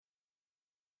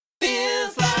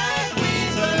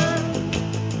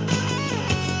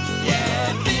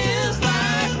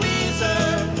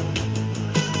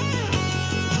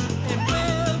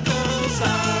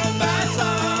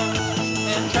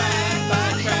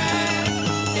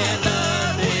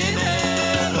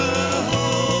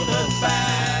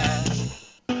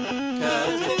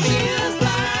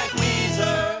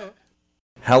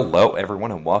Hello,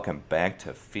 everyone, and welcome back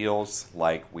to Feels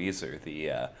Like Weezer,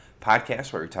 the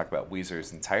podcast where we talk about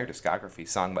Weezer's entire discography,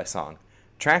 song by song,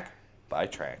 track by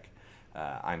track.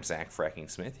 I'm Zach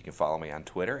Fracking Smith. You can follow me on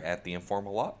Twitter at The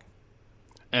Informal Log.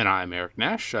 And I'm Eric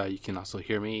Nash. You can also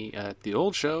hear me at the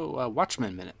old show,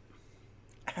 Watchmen Minute.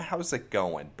 How's it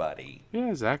going, buddy?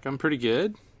 Yeah, Zach, I'm pretty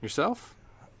good. Yourself?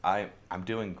 I'm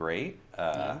doing great.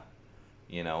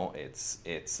 You know, it's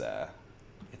a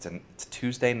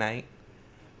Tuesday night.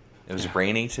 It was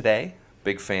rainy today.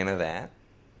 Big fan of that.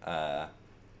 Yeah,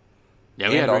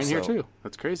 we had rain here too.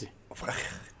 That's crazy.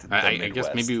 I guess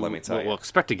maybe we'll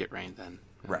expect to get rain then.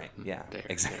 Right, yeah,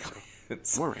 exactly.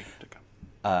 More rain to come.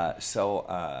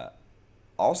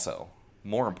 Also,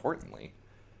 more importantly,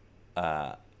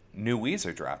 new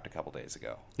Weezer dropped a couple days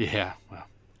ago. Yeah, well.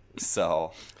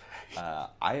 So,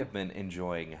 I have been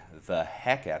enjoying the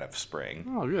heck out of spring.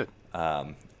 Oh, good.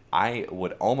 I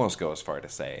would almost go as far to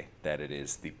say that it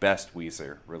is the best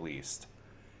Weezer released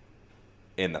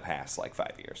in the past,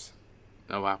 5 years.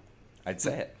 Oh, wow. I'd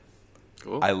say it.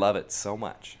 Cool. I love it so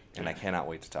much, and I cannot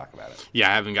wait to talk about it. Yeah,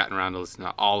 I haven't gotten around to listening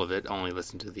to all of it. Only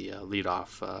listened to the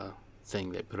lead-off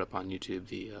thing they put up on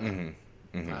YouTube.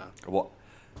 Well,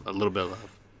 a little bit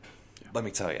of. Yeah. Let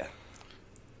me tell you,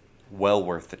 well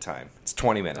worth the time. It's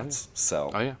 20 minutes,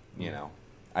 so you know,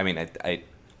 I mean,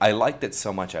 I liked it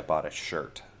so much I bought a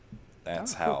shirt.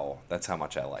 That's how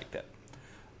much I liked it.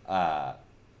 But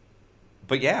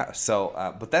yeah,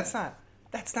 so but that's not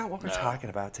what we're talking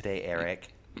about today, Eric.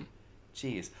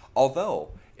 Jeez.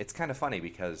 Although it's kind of funny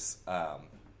because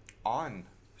on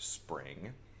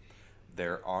Spring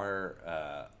there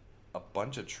are a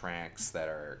bunch of tracks that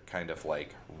are kind of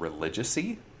like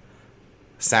religious-y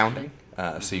sounding.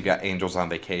 So you got Angels on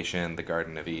Vacation, The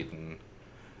Garden of Eden.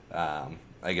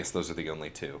 I guess those are the only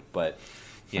two, but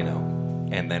you know.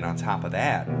 And then on top of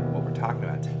that, what we're talking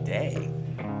about today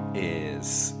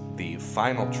is the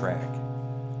final track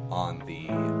on the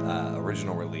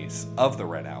original release of the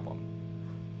Red Album,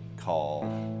 called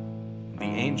The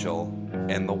Angel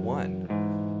and the One.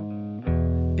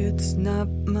 It's not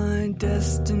my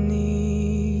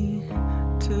destiny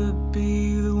to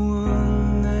be the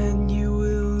one that you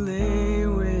will lay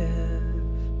with.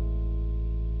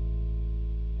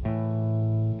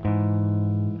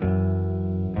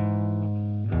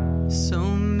 So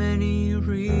many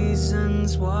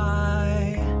reasons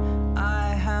why I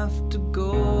have to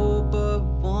go but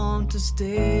want to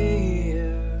stay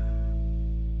here.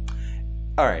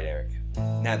 All right, Eric.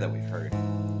 Now that we've heard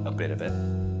a bit of it,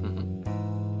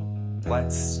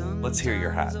 let's hear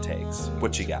your hot takes.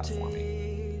 What you got for me?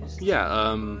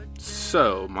 Yeah.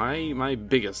 So my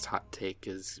biggest hot take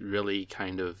is really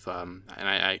kind of, and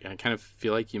I kind of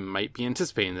feel like you might be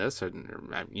anticipating this, or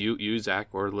you Zach,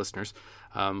 or listeners,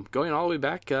 going all the way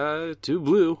back to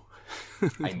Blue.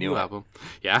 I knew Blue it. Album.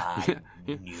 Yeah. I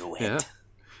knew it. Yeah.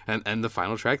 And the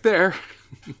final track there,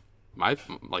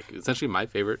 essentially my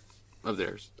favorite of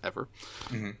theirs ever,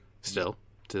 still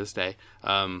to this day.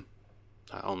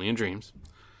 Only in Dreams.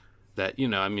 That, you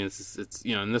know, I mean, it's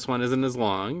you know, and this one isn't as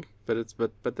long, but it's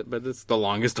it's the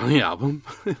longest on the album.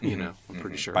 You know, I'm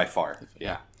pretty sure by far.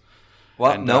 Yeah.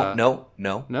 Well, And, no.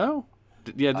 No.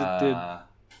 Did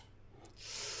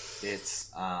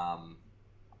It's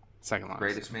second longest.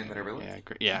 Greatest Man That Ever Lived. Yeah,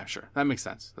 yeah, sure. That makes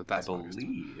sense. That's I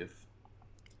believe.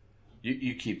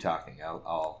 You keep talking.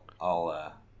 I'll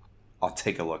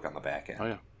take a look on the back end.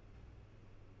 Oh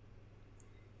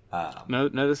yeah. No,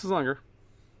 this is longer.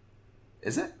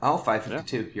 Is it? Oh,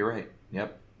 5:52. Yeah. You're right.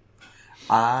 Yep.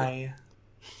 I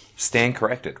stand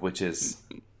corrected, which is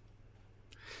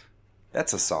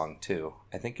that's a song too.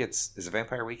 I think is it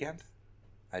Vampire Weekend?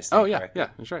 I stand corrected. Yeah,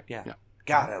 that's right. Yeah.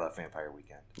 God, I love Vampire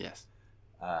Weekend. Yes.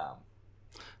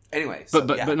 Anyway, but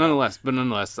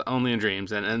nonetheless, Only in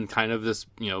Dreams, and kind of this,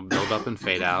 you know, build up and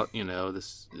fade out, you know,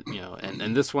 this, you know,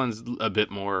 and this one's a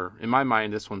bit more, in my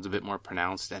mind, this one's a bit more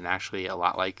pronounced, and actually a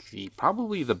lot like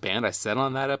probably the band I said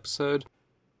on that episode.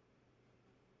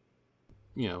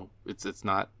 You know, it's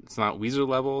not Weezer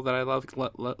level that I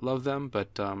love them,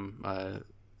 but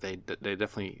they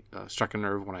definitely struck a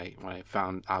nerve when I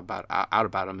found out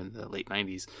about them in the late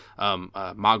 '90s.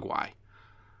 Mogwai.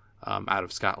 Out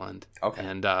of Scotland, okay,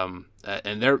 and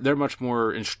they're much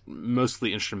more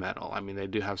mostly instrumental. I mean, they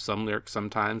do have some lyrics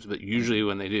sometimes, but usually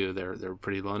when they do, they're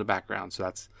pretty low in the background. So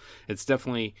it's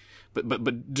definitely,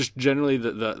 but just generally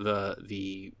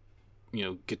the you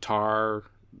know, guitar,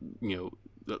 you know,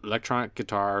 the electronic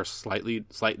guitar, slight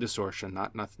distortion,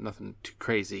 nothing too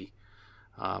crazy,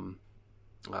 you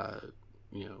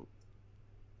know.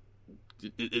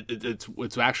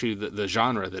 It's actually the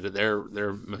genre that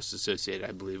they're most associated,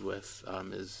 I believe, with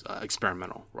is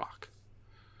experimental rock.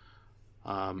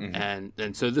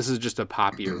 And so this is just a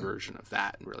poppier version of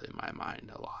that, really, in my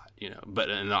mind, a lot, but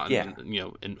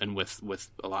and with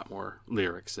a lot more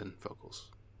lyrics and vocals,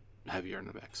 heavier in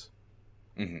the mix.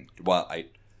 Mm-hmm. Well,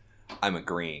 I'm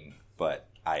agreeing, but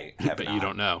I have but you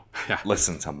don't know.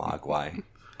 Listen to Mogwai.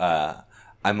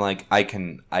 I'm like, I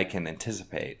can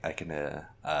anticipate, I can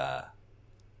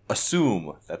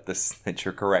assume that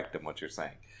you're correct in what you're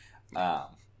saying.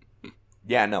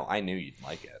 Yeah, no, I knew you'd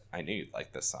like it. I knew you'd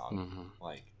like this song. Mm-hmm.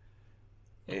 Like,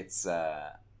 it's,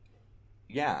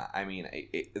 yeah, I mean,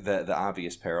 the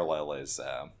obvious parallel is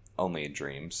Only in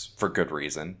Dreams, for good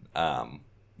reason.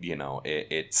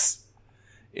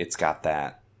 It's got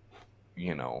that,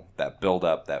 that build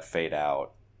up, that fade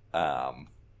out,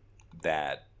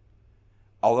 that,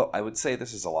 although I would say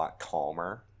this is a lot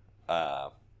calmer. I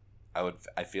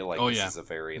feel like this is a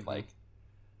very like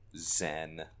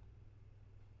zen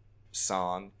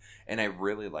song, and I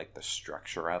really like the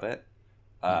structure of it,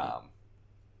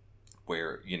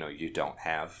 where you don't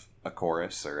have a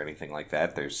chorus or anything like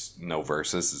that. There's no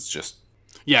verses. It's just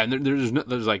and there's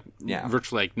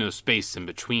virtually like no space in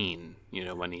between.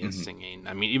 When he is singing.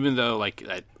 I mean, even though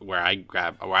where I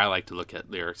like to look at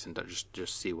lyrics and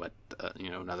just see what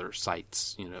another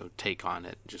site's take on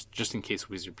it, just in case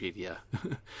Weezerpedia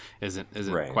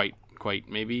isn't right. quite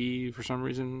maybe for some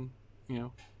reason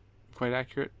quite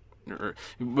accurate.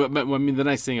 But I mean, the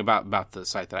nice thing about the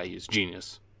site that I use,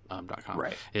 Genius.com,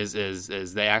 right, is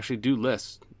they actually do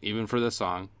list, even for this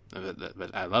song.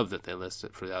 But I love that they list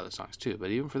it for the other songs too.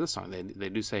 But even for this song, they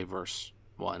do say verse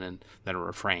 1 and then a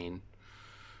refrain,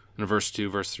 and a verse 2,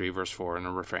 verse 3, verse 4, and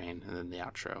a refrain, and then the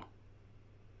outro.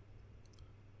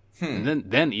 And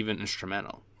then even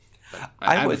instrumental. But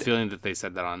I have a feeling that they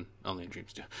said that on Only in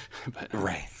Dreams too. But,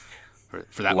 right.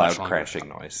 For that loud crashing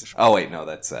noise. Oh wait, no,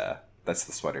 that's the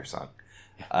Sweater song.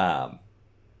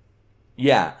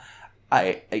 Yeah.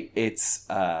 I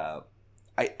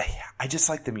just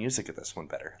like the music of this one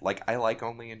better. Like, I like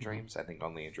Only in Dreams. I think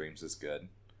Only in Dreams is good.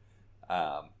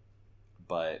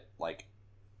 But like,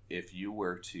 if you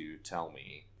were to tell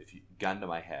me, if you gun to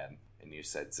my head and you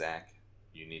said, Zach,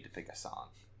 you need to pick a song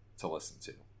to listen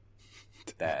to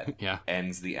that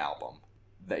ends the album,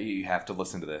 that you have to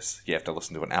listen to this. You have to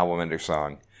listen to an album ender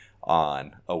song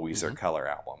on a Weezer Color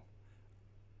album.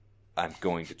 I'm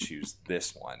going to choose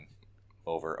this one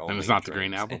over Only. And it's not the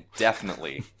Green Album? And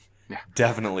definitely,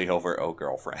 definitely over Oh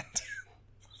Girlfriend.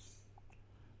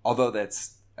 Although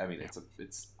it's.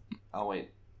 Oh wait,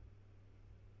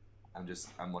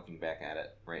 I'm looking back at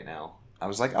it right now. I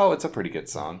was like, oh, it's a pretty good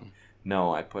song.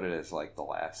 No, I put it as like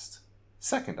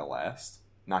second to last.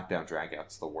 Knockdown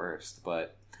Dragout's the worst,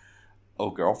 but Oh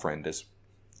Girlfriend is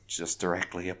just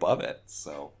directly above it.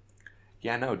 So,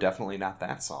 yeah, no, definitely not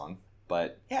that song.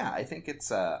 But yeah, I think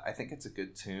it's a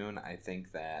good tune. I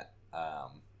think that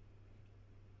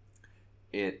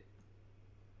it's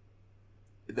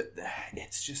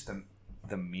just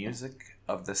the music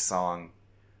of the song,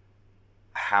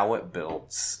 how it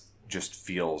builds, just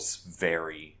feels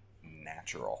very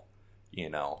natural.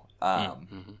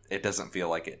 It doesn't feel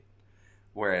like it.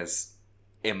 Whereas,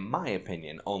 in my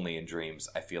opinion, Only in Dreams,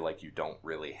 I feel like you don't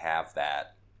really have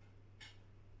that.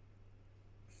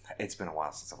 It's been a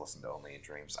while since I've listened to Only in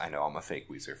Dreams. I know I'm a fake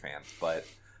Weezer fan, but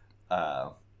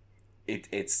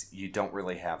it's you don't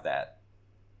really have that.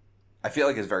 I feel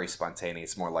like it's very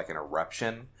spontaneous, more like an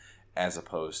eruption as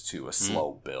opposed to a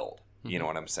slow build. You know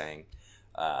what I'm saying?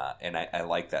 And I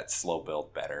like that slow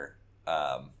build better.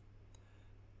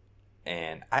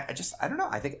 And I don't know.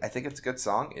 I think it's a good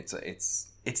song. It's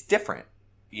different,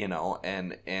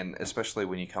 and especially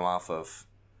when you come off of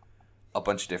a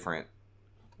bunch of different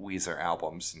Weezer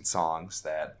albums and songs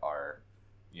that are,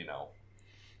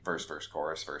 verse,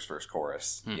 chorus, verse,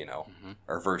 chorus,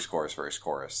 or verse,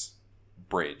 chorus,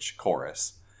 bridge,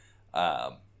 chorus.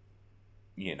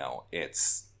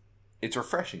 It's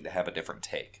refreshing to have a different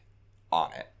take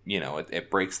on it.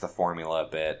 It breaks the formula a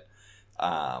bit.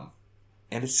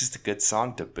 And it's just a good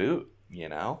song to boot,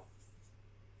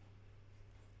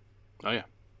 Oh yeah.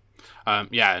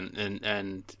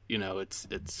 And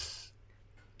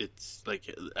it's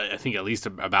like, I think at least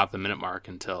about the minute mark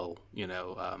until,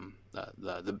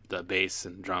 the bass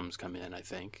and drums come in, I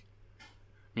think.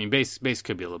 I mean, bass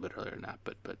could be a little bit earlier than that,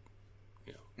 but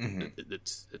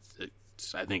it's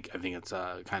I think it's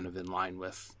kind of in line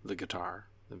with the guitar,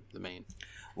 the main.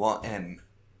 Well, and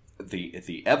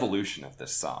the evolution of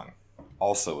this song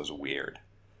also is weird.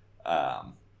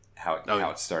 How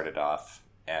it started off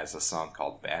as a song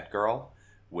called Bad Girl,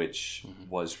 which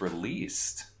was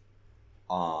released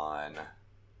on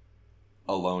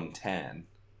Alone 10,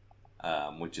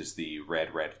 which is the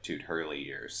Red Toot Hurley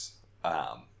years.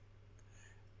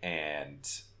 And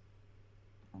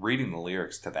reading the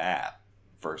lyrics to that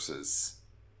versus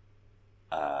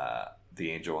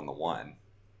The Angel and the One,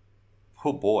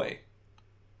 oh boy,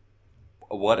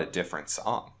 what a different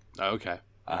song. Okay.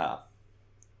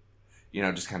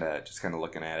 Just kind of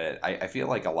looking at it, I feel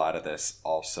like a lot of this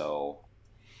also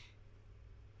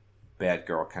Bad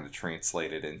Girl kind of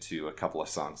translated into a couple of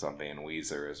songs on Van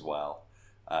Weezer as well.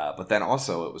 But then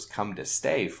also it was Come to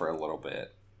Stay for a little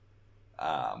bit,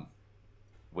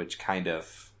 which kind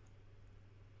of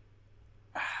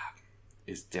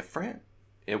is different.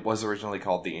 It was originally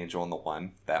called The Angel and the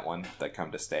One, that one, that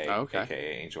Come to Stay,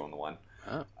 aka Angel and the One.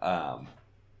 Oh.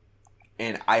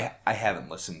 And I haven't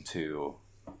listened to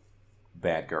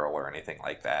Bad Girl or anything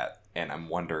like that, and I'm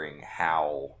wondering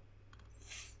how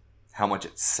much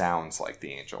it sounds like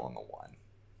The Angel and the One,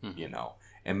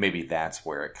 and maybe that's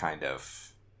where it kind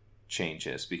of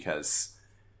changes, because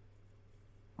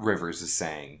Rivers is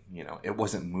saying, it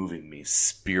wasn't moving me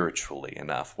spiritually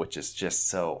enough, which is just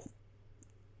so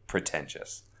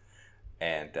pretentious.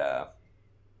 And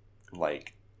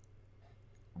like,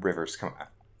 Rivers, come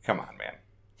on, man.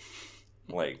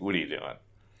 Like, what are you doing?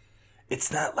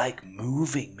 It's not like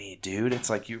moving me, dude. It's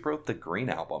like, you wrote the Green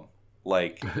Album.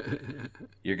 Like,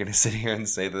 you're going to sit here and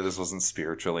say that this wasn't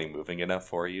spiritually moving enough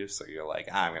for you, so you're like,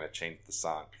 I'm going to change the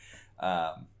song.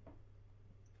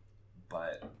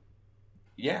 But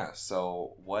yeah,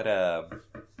 so what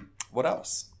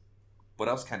else? What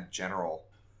else kind of general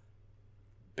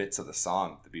bits of the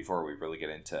song before we really get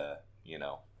into,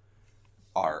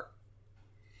 our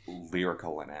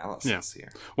lyrical analysis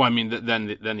here? Well, I mean, then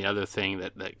the other thing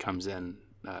that comes in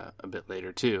a bit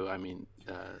later too, I mean,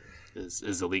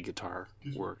 is the lead guitar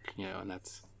work, and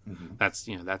that's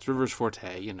Rivers'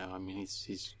 forte. I mean,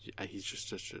 he's just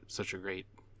such a great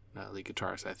lead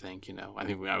guitarist. I think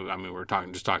we were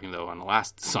talking though on the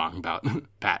last song about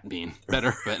Pat being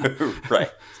better, but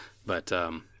right. But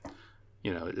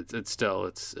it's still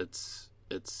it's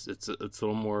a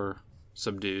little more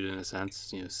subdued in a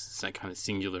sense. It's that kind of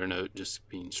singular note just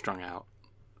being strung out.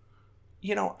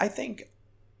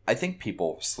 I think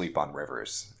people sleep on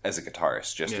Rivers as a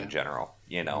guitarist just in general.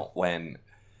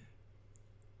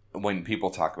 When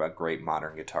people talk about great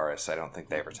modern guitarists, I don't think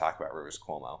they ever talk about Rivers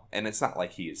Cuomo. And it's not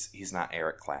like he's not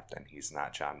Eric Clapton, he's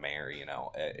not John Mayer,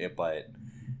 but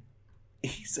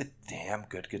he's a damn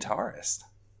good guitarist,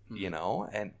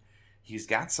 and he's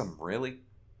got some really,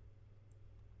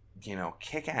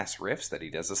 kick-ass riffs that he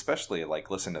does, especially like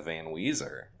listen to Van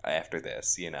Weezer after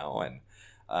this, and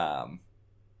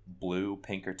Blue,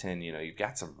 Pinkerton, you've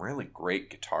got some really great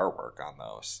guitar work on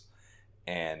those.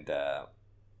 And,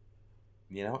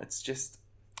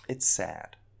 it's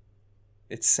sad.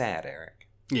 It's sad, Eric.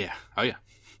 Yeah. Oh, yeah.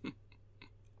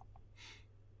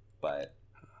 But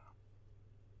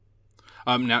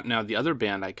now the other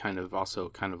band I kind of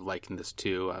liken this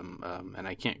to, and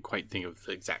I can't quite think of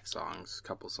the exact songs,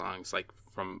 couple songs like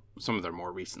from some of their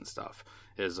more recent stuff,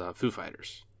 is Foo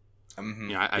Fighters.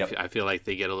 Mm-hmm. I feel like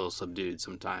they get a little subdued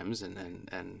sometimes,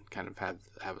 and kind of have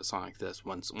a song like this,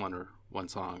 one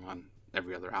song on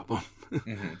every other album.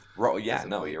 Mm-hmm. Well, yeah,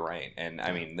 no, you're right. And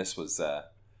I mean, this was, I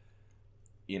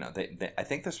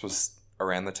think this was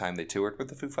around the time they toured with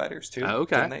the Foo Fighters too.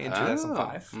 Okay, didn't they, in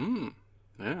 2005?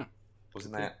 Yeah,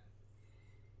 wasn't that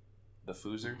the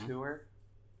Foozer tour?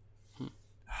 I'm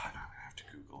gonna have to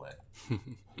Google it.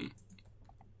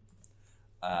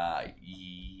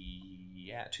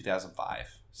 Yeah,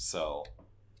 2005. So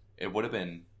it would have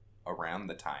been around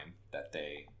the time that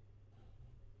they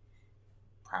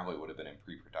probably would have been in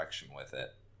pre-production with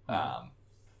it.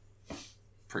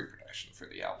 Pre-production for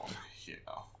the album,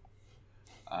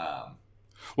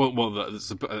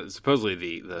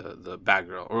 supposedly the Bad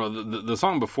Girl, or the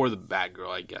song before the Bad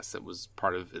Girl, I guess that was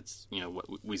part of its, what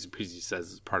Weezy Peasy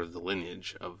says is part of the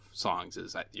lineage of songs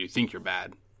is that You Think You're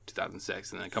Bad,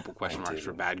 2006, and then a couple question marks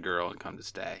for Bad Girl and Come to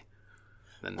Stay.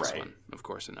 Then this one, of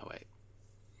course, in 2008.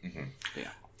 Mm-hmm.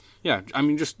 Yeah. I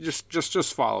mean,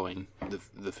 just following the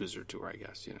Foozer tour, I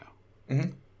guess.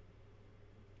 Mm-hmm.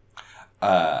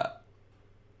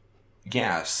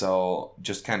 Yeah. So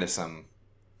just kind of some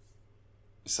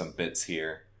bits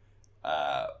here.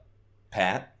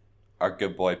 Pat, our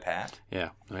good boy Pat. Yeah.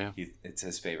 Oh, yeah. It's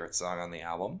his favorite song on the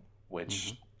album,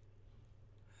 which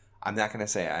I'm not going to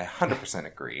say I 100%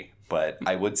 agree, but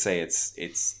I would say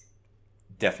it's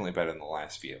definitely better than the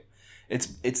last few.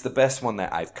 It's the best one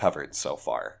that I've covered so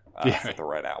far for the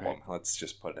Red Album. Right. Let's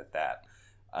just put it at that.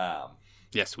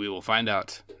 Yes, we will find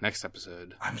out next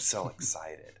episode. I'm so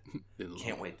excited.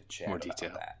 Can't wait to chat more detail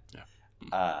about that.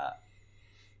 Yeah.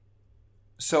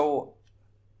 So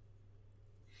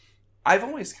I've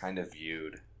always kind of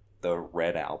viewed the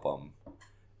Red Album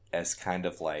as kind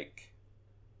of like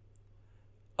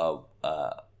a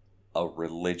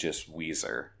religious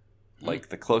Weezer, like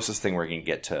the closest thing we're gonna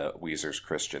get to Weezer's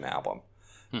Christian album.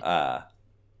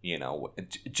 You know,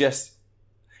 just,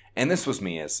 and this was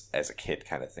me as a kid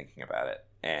kind of thinking about it.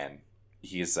 And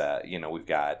he's you know, we've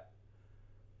got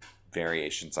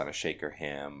variations on a Shaker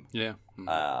hymn. Yeah.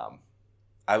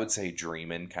 I would say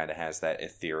Dreamin' kind of has that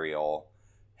ethereal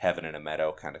Heaven in a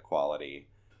Meadow kind of quality.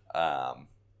 And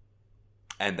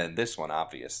then this one,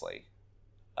 obviously,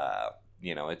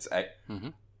 you know, it's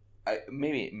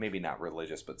maybe not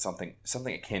religious, but something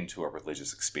akin to a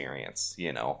religious experience,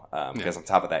 you know, because on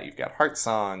top of that, you've got heart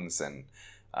songs and,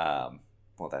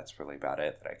 well, that's really about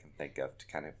it that I can think of to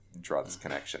kind of draw this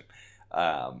connection.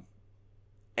 And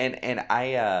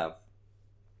I,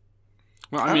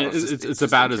 well, I mean, it's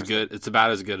about as good. It's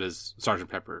about as good as Sgt.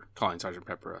 Pepper, calling Sgt.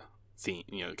 Pepper a theme,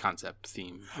 you know, concept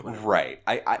theme. Whatever. Right.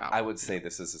 I would say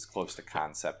this is as close to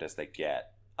concept as they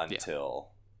get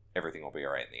until Everything Will Be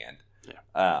Alright in the End.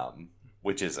 Yeah.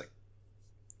 Which is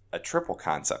a triple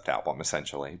concept album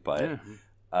essentially, but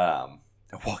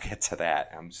we'll get to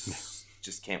that. I'm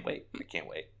just can't wait. I can't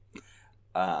wait.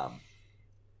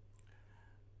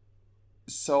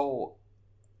 So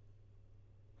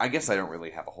I guess I don't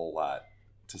really have a whole lot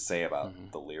to say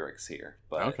about the lyrics here,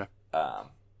 but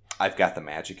I've got the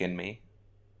magic in me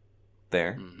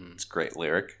there. It's a great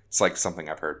lyric. It's like something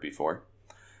I've heard before.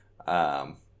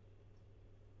 The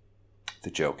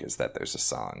joke is that there's a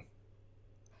song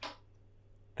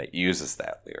that uses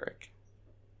that lyric.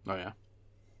 Oh yeah.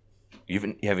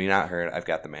 Have you not heard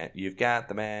You've got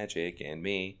the magic in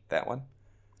me? That one?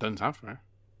 Doesn't sound familiar.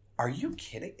 Are you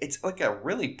kidding? It's like a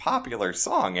really popular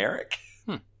song, Eric.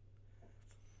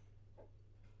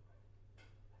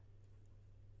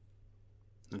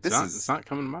 It's not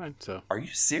coming to mind. So are you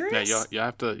serious? Yeah,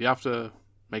 you have to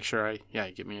make sure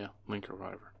give me a link or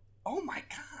whatever. Oh my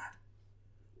god!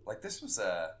 Like this was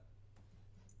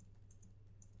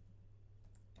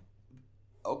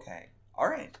okay. All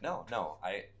right. No.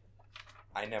 I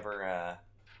never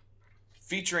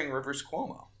featuring Rivers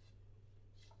Cuomo.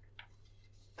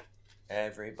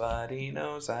 Everybody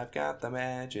knows I've got the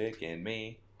magic in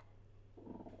me.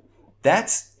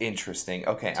 That's interesting.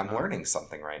 Okay, I'm learning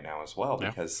something right now as well,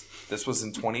 because this was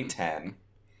in 2010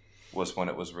 was when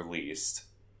it was released.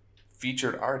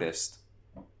 Featured artist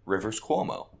Rivers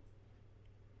Cuomo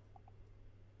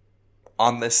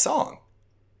on this song.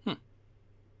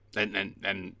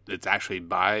 And it's actually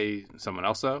by someone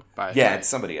else though? It's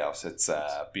somebody else. It's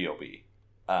B.O.B.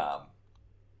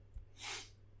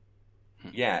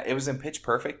 Yeah, it was in Pitch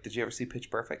Perfect. Did you ever see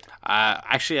Pitch Perfect?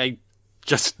 Actually, I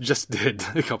just did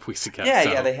a couple weeks ago.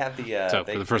 Yeah, they had the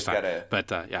for the first time.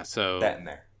 So that in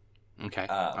there. Okay,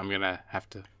 I'm gonna have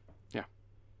to.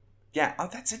 Yeah. Oh,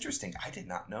 that's interesting. I did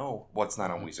not know. Well, it's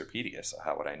not on Weezerpedia, so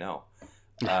how would I know?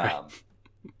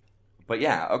 But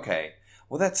yeah, okay.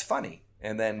 Well, that's funny.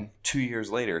 And then 2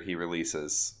 years later, he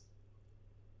releases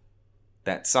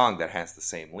that song that has the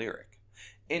same lyric.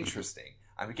 Interesting.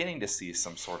 I'm beginning to see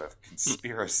some sort of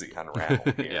conspiracy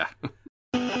unravel here.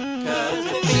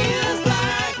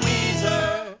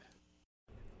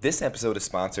 This episode is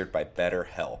sponsored by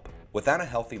BetterHelp. Without a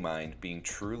healthy mind, being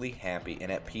truly happy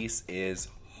and at peace is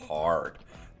hard.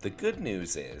 The good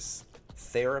news is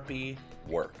therapy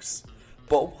works.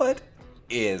 But what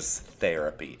is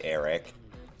therapy, Eric?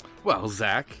 Well,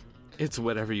 Zach, it's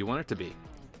whatever you want it to be.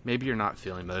 Maybe you're not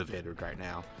feeling motivated right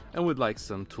now and would like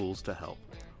some tools to help.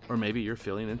 Or maybe you're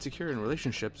feeling insecure in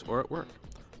relationships or at work,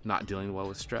 not dealing well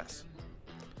with stress.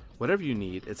 Whatever you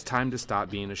need, it's time to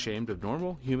stop being ashamed of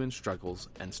normal human struggles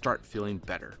and start feeling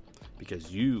better,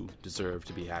 because you deserve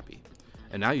to be happy.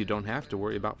 And now you don't have to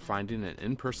worry about finding an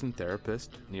in-person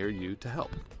therapist near you to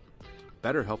help.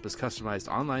 BetterHelp is customized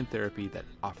online therapy that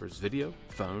offers video,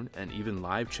 phone, and even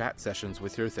live chat sessions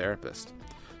with your therapist,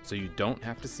 so you don't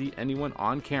have to see anyone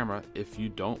on camera if you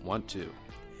don't want to.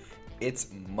 It's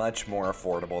much more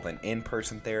affordable than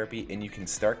in-person therapy, and you can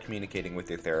start communicating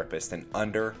with your therapist in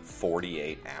under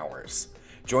 48 hours.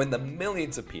 Join the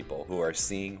millions of people who are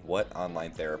seeing what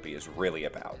online therapy is really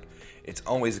about. It's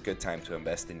always a good time to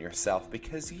invest in yourself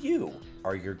because you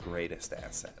are your greatest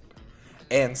asset.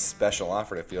 And special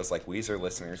offer to Feels Like Weezer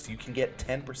listeners, you can get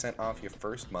 10% off your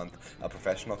first month of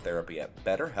professional therapy at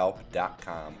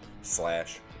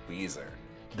betterhelp.com/Weezer.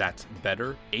 That's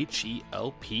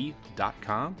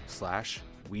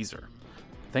betterhelp.com/Weezer.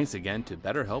 Thanks again to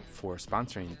BetterHelp for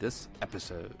sponsoring this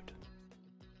episode.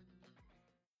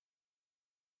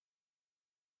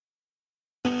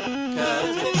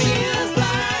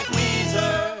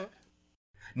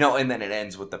 No, and then it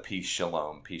ends with the peace,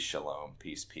 shalom,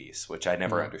 peace, peace, which I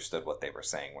never understood what they were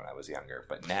saying when I was younger.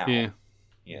 But now,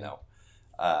 you know,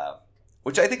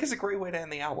 which I think is a great way to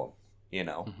end the album, you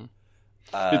know.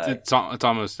 It's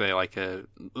almost a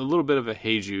little bit of a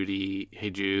Hey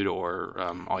Jude, or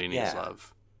All You Need Is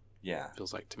Love. Yeah.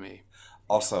 Feels like to me.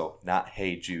 Also, not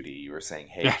Hey Judy. You were saying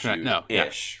Hey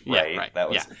Jude-ish, right? Yeah, right. That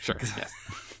was, sure. Yes.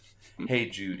 Hey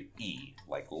Jude E,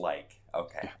 like.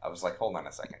 Okay. I was like, hold on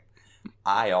a second.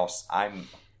 I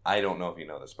don't know if you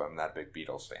know this, but I'm not a big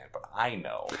Beatles fan, but I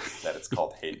know that it's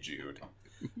called Hey Jude.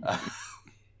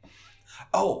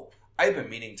 I've been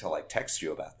meaning to text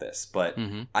you about this, but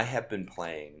I have been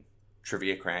playing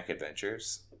Trivia Crack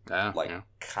Adventures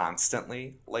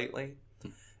constantly lately,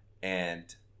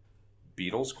 and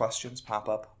Beatles questions pop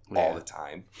up all the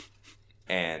time,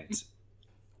 and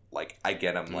I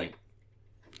get them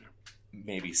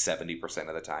maybe 70%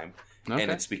 of the time. Okay.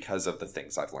 And it's because of the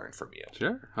things I've learned from you.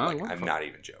 Sure. I'm not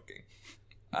even joking.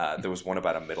 There was one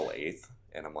about a middle eighth,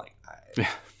 and I'm like,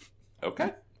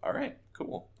 okay, all right,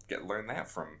 cool. Learn that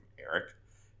from Eric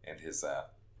and his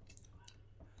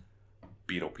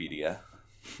Beatlepedia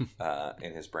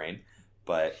in his brain.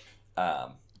 But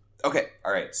okay,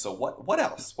 all right. So what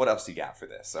else? What else do you got for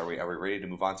this? Are we ready to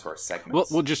move on to our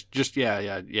segments? Well, just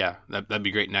that'd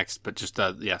be great next. But just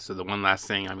So the one last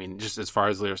thing, I mean, just as far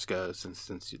as lyrics goes,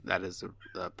 since that is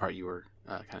the part you were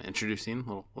kind of introducing,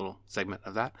 little segment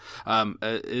of that,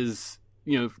 is,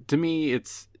 to me,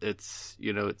 it's it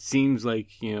seems like,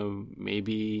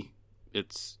 maybe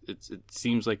it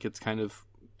seems like it's kind of,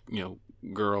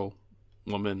 girl,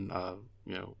 woman,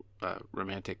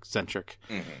 romantic centric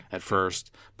at first,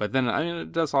 but then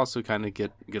it does also kind of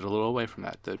get a little away from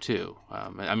that though too.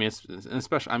 It's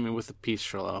especially with the peace,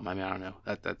 shalom. I don't know,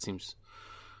 that seems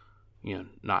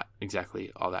not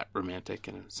exactly all that romantic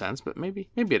in a sense, but maybe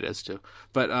it is too.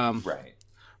 But right.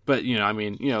 But I'm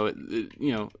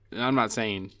not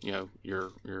saying your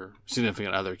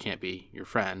significant other can't be your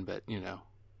friend, but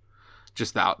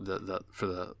just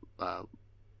the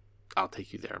I'll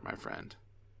take you there, my friend.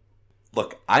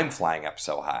 Look, I'm flying up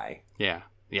so high. Yeah.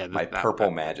 My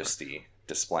purple majesty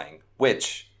displaying.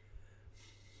 Which,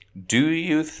 do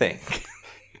you think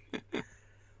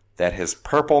that his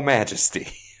purple majesty?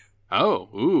 Is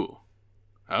going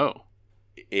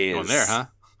there, huh?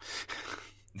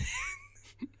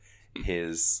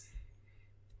 His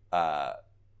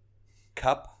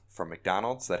cup from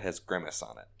McDonald's that has Grimace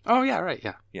on it. Oh yeah, right,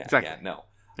 yeah. Exactly. Yeah, no.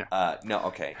 Yeah. No,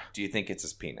 okay. Do you think it's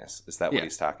his penis? Is that what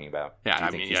he's talking about? Yeah, Do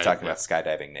you think he's talking about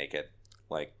skydiving naked?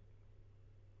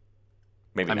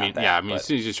 Maybe not that. Yeah, as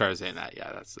soon as you started saying that,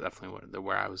 that's definitely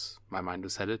where my mind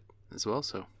was headed as well.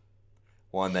 So.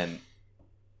 Well, and then.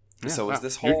 So is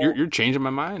this whole? You're changing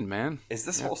my mind, man. Is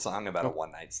this whole song about a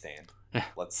one night stand? Yeah.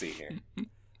 Let's see here.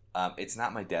 It's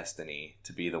not my destiny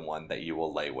to be the one that you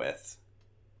will lay with.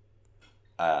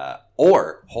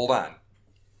 Or hold on.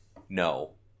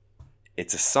 No.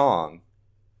 It's a song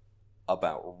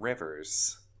about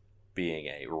Rivers being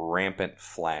a rampant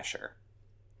flasher.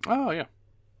 Oh, yeah.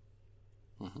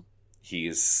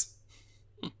 He's...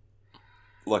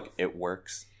 Look, it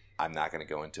works. I'm not going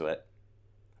to go into it.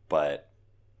 But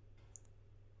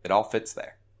it all fits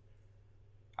there.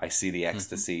 I see the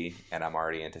ecstasy, and I'm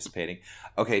already anticipating.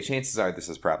 Okay, chances are this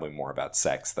is probably more about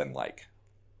sex than,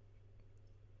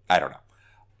 I don't know.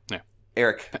 Yeah.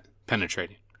 Eric.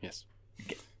 Penetrating, yes.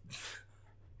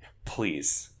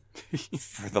 Please,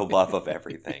 for the love of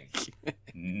everything,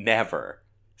 never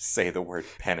say the word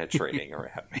penetrating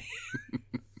around me.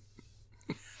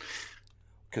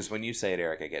 Because when you say it,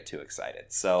 Eric, I get too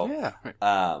excited. So, yeah.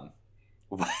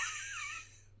 Right.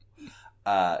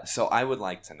 So I would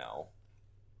like to know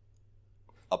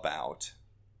about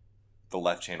the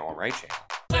left channel and right channel.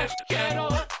 Left channel,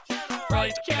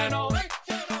 right channel,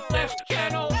 left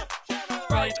channel,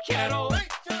 right channel,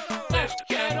 left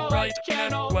channel, right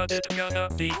channel. What's it gonna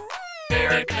be?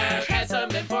 Eric Nash has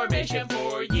some information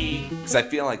for ye. Because I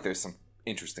feel like there's some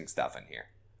interesting stuff in here.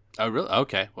 Oh, really?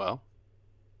 Okay, well.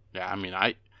 Yeah,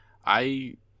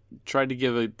 I tried to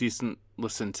give a decent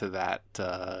listen to that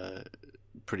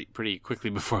pretty quickly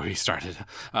before we started,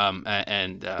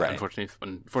 and right.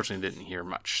 unfortunately didn't hear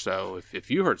much. So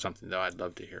if you heard something though, I'd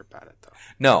love to hear about it though.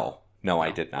 No, I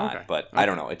did not. Okay. But okay. I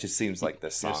don't know. It just seems like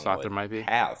this song would there might be.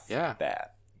 Have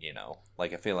that.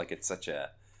 I feel like it's such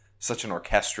an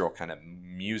orchestral kind of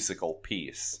musical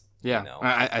piece. Yeah,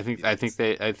 I think I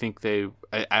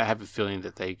have a feeling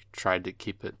that they tried to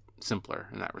keep it simpler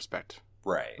in that respect.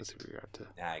 Right. With regard to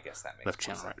I guess that makes left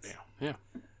channel right now. Yeah.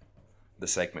 The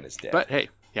segment is dead. But hey,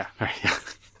 yeah.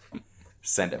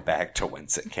 Send it back to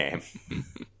whence it came.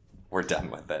 We're done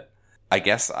with it. I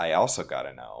guess I also got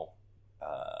to know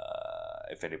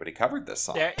if anybody covered this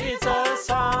song. There is a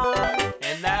song,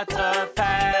 and that's a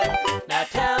fact. Now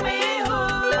tell me who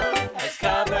has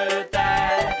covered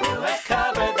that? Who has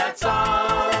covered that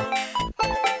song?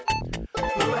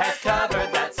 Who has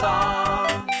covered that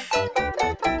song?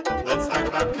 Let's talk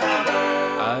about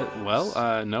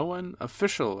cover. No one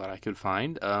official that I could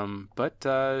find. But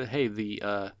hey,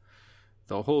 the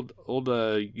old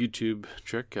YouTube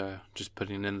trick, just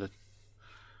putting in the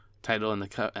title and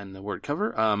the word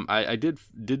cover. I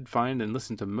did find and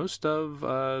listen to most of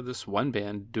this one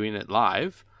band doing it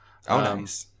live. Oh,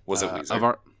 nice. Was it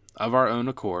Weezer? Of our own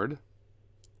accord.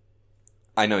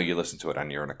 I know you listened to it on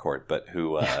your own accord, but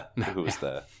who was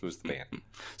the band?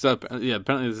 So yeah,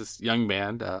 apparently there's this young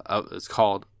band. It's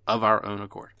called Of Our Own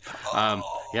Accord.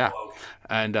 Yeah,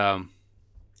 and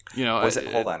was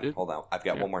it? Hold on. I've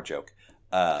got one more joke.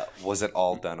 Was it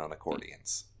all done on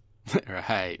accordions?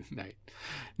 Right.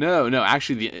 No.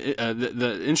 Actually,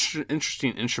 the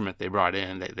interesting instrument they brought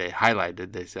in, they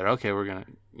highlighted. They said, okay,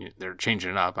 they're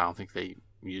changing it up. I don't think they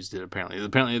used it.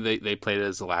 Apparently they played it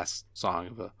as the last song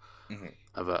of a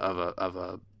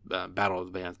battle of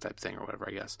the bands type thing or whatever,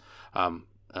 I guess.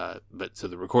 But so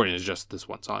the recording is just this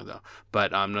one song though.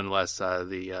 But nonetheless,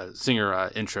 the singer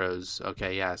intros.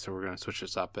 Okay, yeah. So we're gonna switch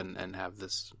this up and have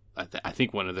this. I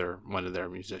think one of their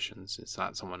musicians. It's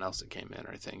not someone else that came in or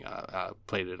anything.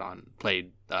 Played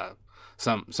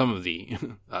some of the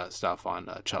stuff on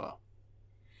cello.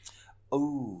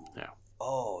 Oh yeah.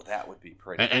 Oh, that would be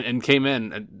pretty. And came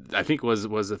in. I think was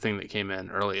the thing that came in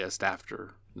earliest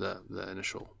after the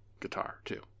initial guitar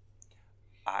too.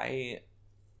 I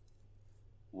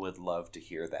would love to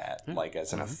hear that, like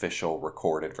as an official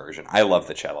recorded version. I love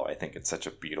the cello. I think it's such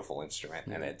a beautiful instrument,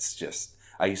 and it's just.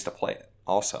 I used to play it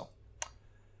also.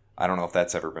 I don't know if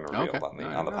that's ever been revealed on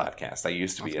the podcast. I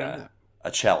used to be a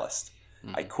cellist.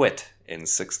 I quit in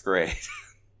 6th grade,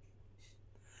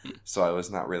 so I was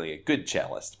not really a good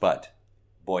cellist. But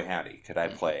boy, howdy, could I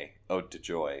play "Ode to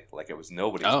Joy" like it was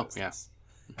nobody's business.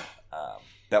 Yeah.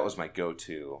 That was my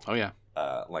go-to. Oh yeah.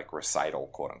 Like recital,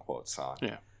 quote unquote, song.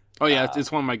 Yeah. Oh yeah,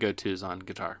 it's one of my go-tos on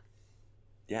guitar.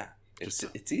 Yeah, it's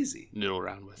easy. Noodle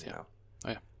around with, you know. Oh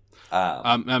yeah.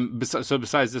 So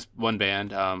besides this one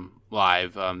band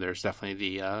live, there's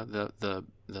definitely the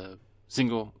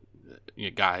single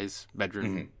guys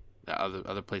bedroom,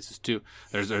 other places too.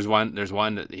 There's one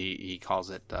that he calls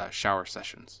it shower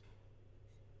sessions.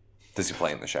 Does he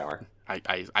play in the shower?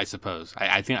 I suppose.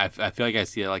 I think I feel like I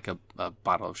see like a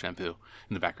bottle of shampoo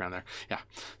in the background there. Yeah.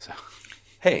 So.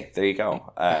 Hey, there you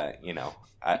go. I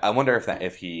wonder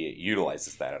if he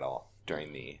utilizes that at all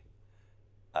during the.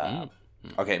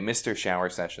 Okay, Mr. Shower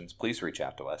Sessions, please reach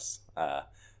out to us.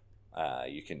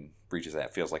 You can reach us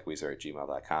at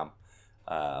feelslikweezer@gmail.com.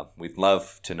 We'd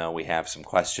love to know. We have some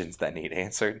questions that need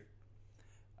answered.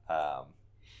 But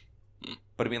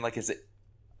I mean, like, is it?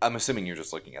 I'm assuming you're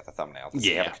just looking at the thumbnail. Does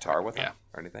he have a guitar with him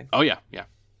or anything? Oh yeah.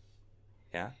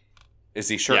 Yeah. Is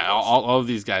he shirtless? Yeah, all of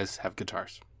these guys have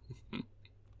guitars.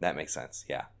 That makes sense.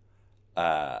 Yeah.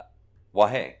 Well,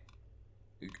 hey,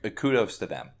 kudos to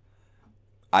them.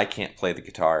 I can't play the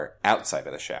guitar outside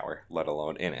of the shower, let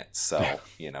alone in it. So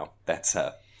that's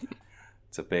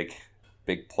it's a big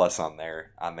plus on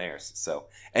theirs. So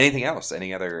anything else?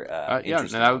 Any other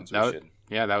interesting ones?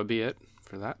 That would be it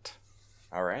for that.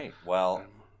 All right. Well,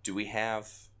 we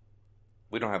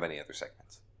don't have any other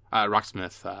segments.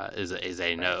 Rocksmith is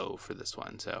a no for this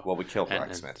one. So we killed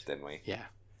Rocksmith, didn't we? Yeah.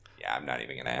 Yeah, I'm not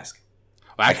even going to ask.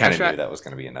 Well, I kind of knew that was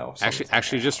going to be a no.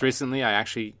 Actually, just recently, I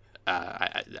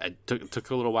took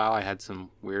a little while. I had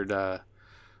some weird,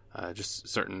 just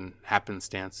certain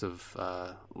happenstance of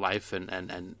life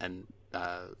and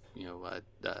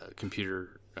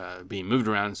computer being moved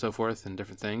around and so forth and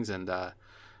different things. And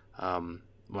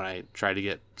when I tried to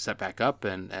get set back up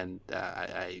and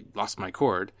I lost my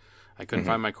cord. I couldn't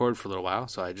find my cord for a little while,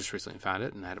 so I just recently found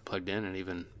it and I had it plugged in and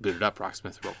even booted up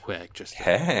Rocksmith real quick, just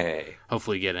to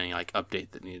hopefully get any like update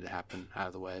that needed to happen out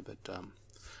of the way.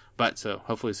 But so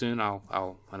hopefully soon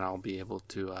I'll be able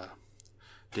to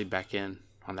dig back in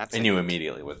on that. And you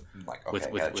immediately with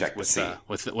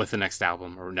the next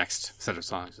album or next set of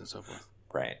songs and so forth.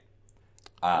 Right.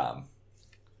 Well,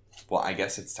 I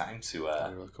guess it's time to.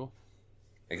 Really cool.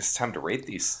 I guess it's time to rate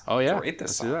these. Oh yeah, to rate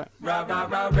this song. Do that.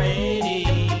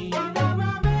 Rating.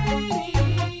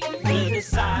 We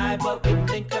decide what we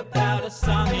think about a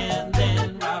song and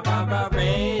then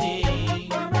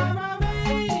rating.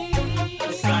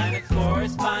 Assign a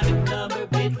corresponding number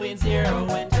between 0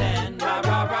 and 10.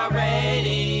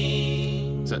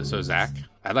 Rating. So Zach,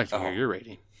 I'd like to hear your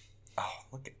rating. Oh,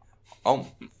 look at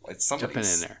it's somebody's.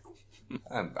 Jumping in there.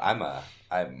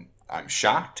 I'm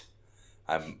shocked.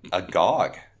 I'm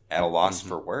agog at a loss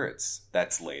for words.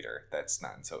 That's later. That's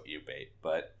not until you bait.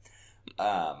 But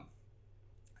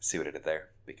see what I did there?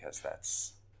 Because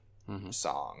that's a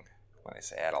song when I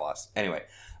say at a loss. Anyway,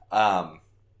 I'm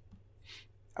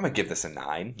gonna give this a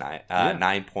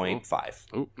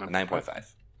 9.5. Ooh,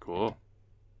 9.5. Cool.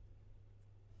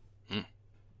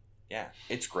 Yeah,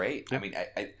 it's great. Yeah. I mean,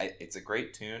 I it's a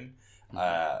great tune.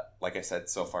 Like I said,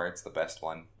 so far it's the best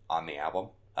one on the album.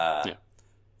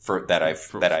 For that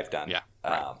I've done. Yeah.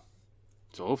 Right.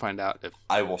 So we'll find out if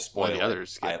I will spoil the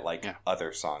others I like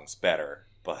other songs better,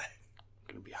 but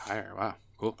gonna be higher. Wow,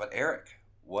 cool. But Eric,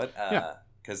 what?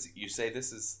 Because you say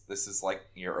this is like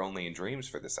you're only in dreams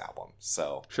for this album.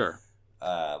 So sure.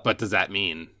 But does that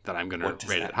mean that I'm going to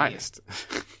rate it highest?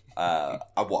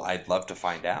 Well, I'd love to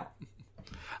find out.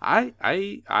 I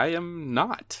am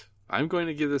not. I'm going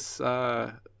to give this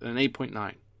an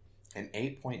 8.9. An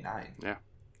 8.9. Yeah.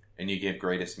 And you give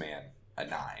Greatest Man a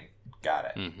 9. Got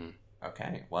it. Mm-hmm.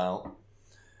 Okay. Well,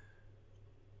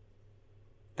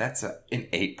 that's an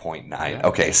 8.9. Yeah.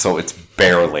 Okay, so it's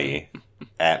barely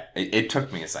at. It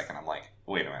took me a second. I'm like,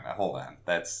 wait a minute, hold on.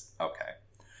 That's okay.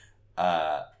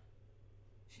 Well,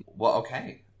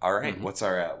 okay, all right. Mm-hmm. What's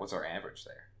our average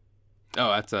there?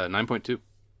 Oh, that's a 9.2.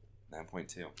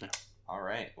 9.2. Yeah. All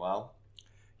right. Well,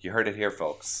 you heard it here,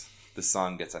 folks. This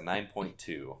song gets a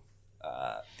 9.2.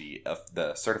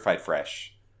 The certified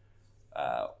fresh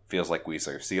feels like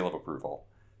Weezer seal of approval.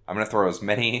 I'm going to throw as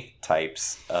many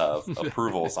types of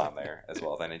approvals on there as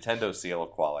well. The Nintendo seal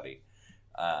of quality.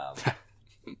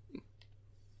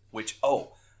 Which,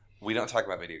 we don't talk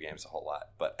about video games a whole lot,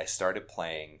 but I started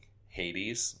playing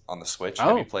Hades on the Switch.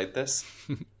 Have you played this?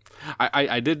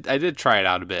 I did try it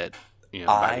out a bit,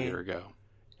 about a year ago.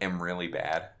 I'm really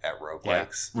bad at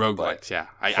roguelikes. Yeah, roguelikes, yeah.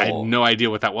 I had no idea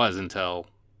what that was until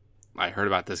I heard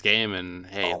about this game, and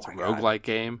hey, it's a roguelike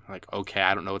game. Like, okay,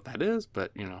 I don't know what that is,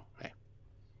 but hey.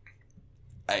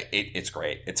 It's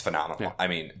great. It's phenomenal. Yeah. I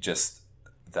mean, just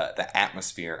the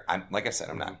atmosphere. Like I said,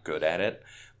 I'm not good at it,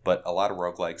 but a lot of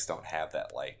roguelikes don't have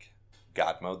that like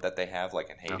God mode that they have, like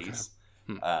in Hades.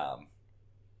 Okay.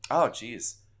 Oh,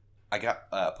 geez. I got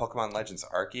Pokemon Legends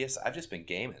Arceus. I've just been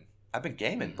gaming. I've been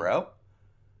gaming, bro.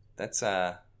 That's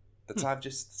how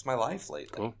that's my life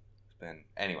lately. Cool. It's been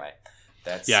anyway.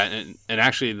 That's and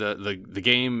actually the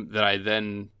game that I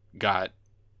then got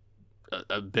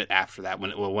a bit after that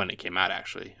when it came out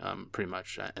actually, pretty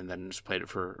much, and then just played it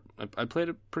for I played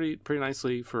it pretty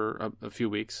nicely for a few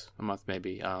weeks, a month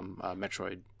maybe.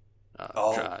 Metroid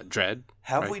Dread.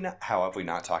 How have we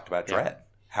not talked about Dread? Yeah.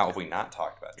 How have we not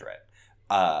talked about Dread?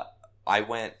 I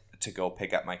went to go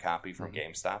pick up my copy from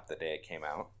GameStop the day it came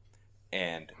out,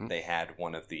 and they had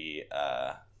one of the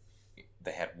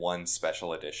they had one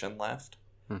special edition left,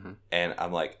 and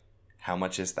I'm like, how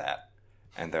much is that?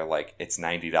 And they're like, it's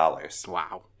 $90.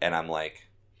 Wow. And I'm like,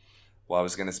 well, I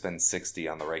was going to spend $60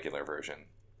 on the regular version,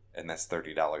 and that's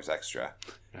 $30 extra.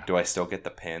 Yeah. Do I still get the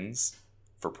pins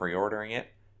for pre-ordering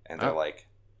it? And they're like,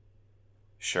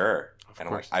 sure. And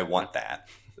I'm like, I want that.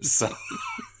 So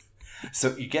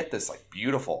you get this like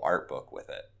beautiful art book with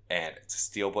it, and it's a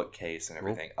steelbook case and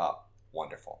everything.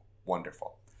 Wonderful.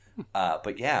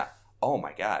 But yeah, oh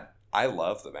my God, I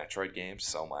love the Metroid games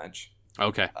so much.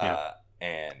 Okay. Yeah.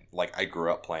 And like I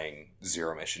grew up playing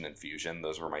Zero Mission and Fusion.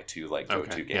 Those were my two like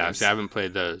go-to games. Yeah, see, I haven't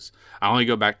played those. I only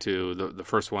go back to the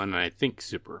first one, and I think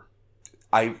Super.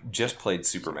 I just played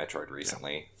Super Metroid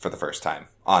recently for the first time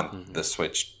on the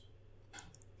Switch,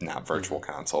 not Virtual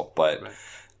Console, but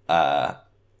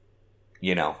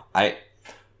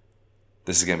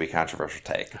this is going to be a controversial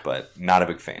take, but not a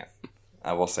big fan.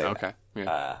 I will say okay.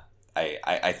 That. Yeah.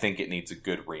 I think it needs a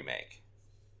good remake.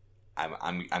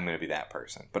 I'm going to be that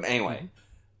person. But anyway,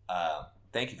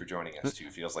 thank you for joining us to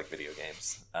Feels Like Video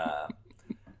Games.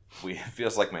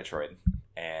 Feels Like Metroid.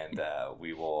 And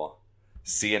we will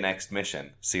see you next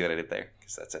mission. See what I did there?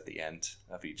 Because that's at the end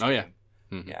of each game. Yeah.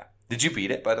 Mm-hmm. Yeah. Did you beat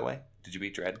it, by the way? Did you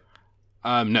beat Dread?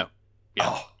 No. Yeah.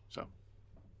 Oh. So,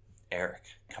 Eric,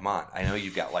 come on. I know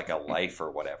you've got like a life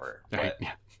or whatever. But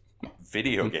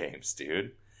video games,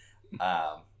 dude.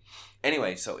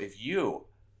 Anyway, so if you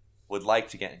would like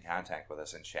to get in contact with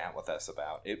us and chat with us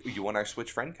about it, you want our Switch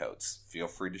friend codes, feel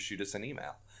free to shoot us an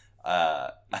email.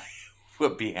 I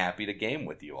would be happy to game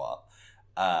with you all.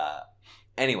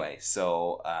 Anyway,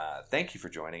 so thank you for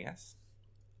joining us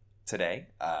today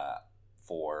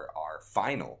for our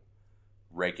final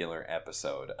regular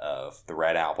episode of the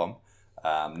Red Album.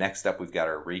 Next up, we've got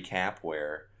our recap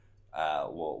where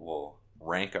we'll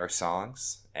rank our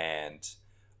songs, and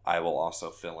I will also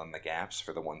fill in the gaps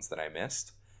for the ones that I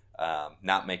missed.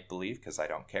 Not make believe, because I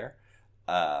don't care.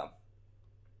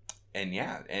 And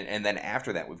yeah, and then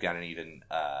after that, we've got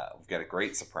a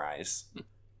great surprise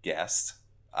guest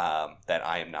that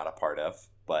I am not a part of,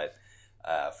 but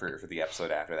for the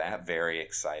episode after that, very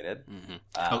excited.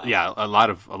 Yeah, a lot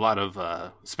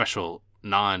of special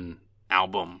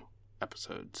non-album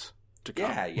episodes to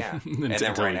come. Yeah. And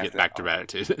then right we get back to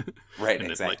Raditude. Right,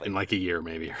 exactly. In like a year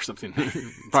maybe or something.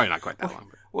 Probably not quite that long.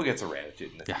 But. We'll get to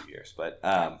Raditude in a few years, but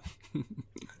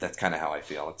that's kind of how I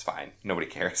feel. It's fine. Nobody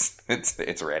cares. It's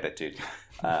Raditude.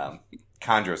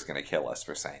 Condra's going to kill us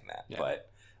for saying that. Yeah.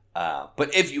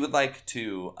 But if you would like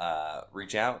to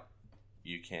reach out,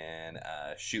 you can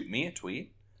shoot me a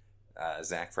tweet,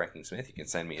 Zach Fracking Smith. You can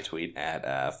send me a tweet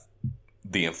at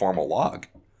The Informal Log.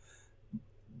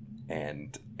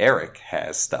 And Eric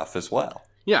has stuff as well.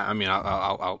 Yeah, I mean,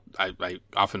 I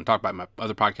often talk about my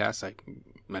other podcasts. I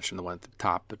mentioned the one at the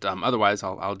top, but otherwise,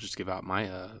 I'll just give out my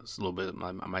a little bit of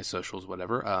my socials,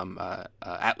 whatever.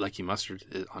 At Lucky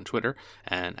Mustard on Twitter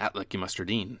and at Lucky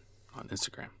Mustardine on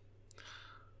Instagram.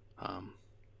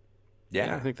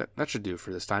 Yeah, I think that should do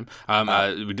for this time.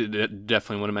 We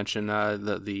definitely want to mention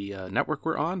the network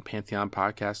we're on, Pantheon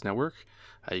Podcast Network.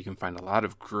 You can find a lot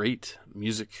of great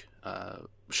music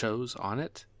shows on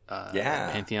it.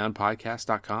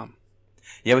 PantheonPodcast.com.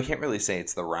 Yeah, we can't really say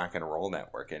it's the rock and roll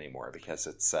network anymore because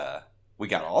it's we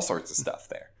got all sorts of stuff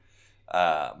there.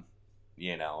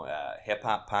 Hip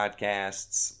hop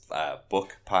podcasts,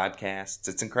 book podcasts.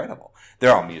 It's incredible.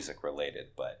 They're all music related,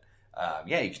 but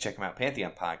you can check them out.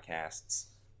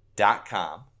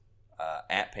 PantheonPodcasts.com,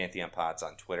 at PantheonPods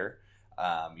on Twitter.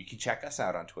 You can check us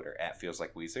out on Twitter at Feels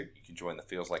Like Weezer. You can join the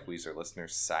Feels Like Weezer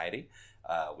Listeners Society.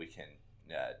 We can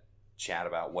chat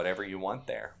about whatever you want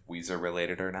there, Weezer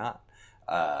related or not.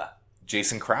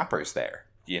 Jason Cropper's there,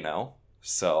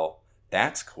 so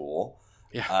that's cool.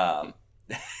 Yeah.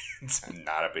 It's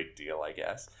not a big deal, I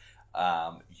guess.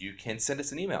 You can send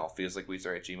us an email,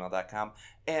 feelslikeweezer@gmail.com,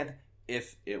 and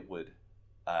if it would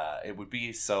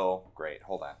be so great.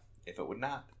 Hold on. If it would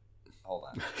not, hold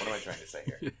on. What am I trying to say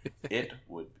here? It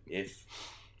would, if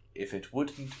it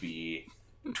wouldn't be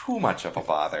too much of a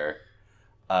bother,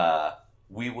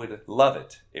 we would love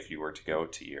it if you were to go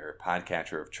to your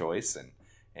podcatcher of choice and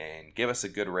give us a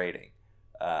good rating.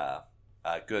 A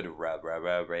good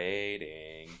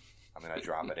rating. I'm going to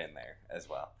drop it in there as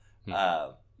well.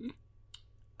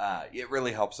 It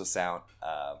really helps us out,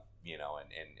 and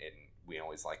we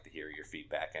always like to hear your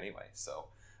feedback anyway. So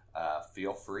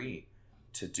feel free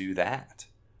to do that.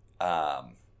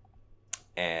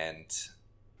 And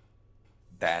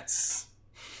that's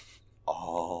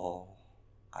all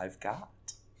I've got.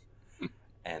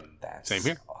 And that's same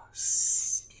here.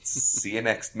 See you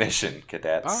next mission,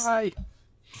 cadets. Bye.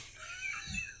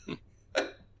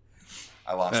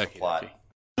 I lost the plot.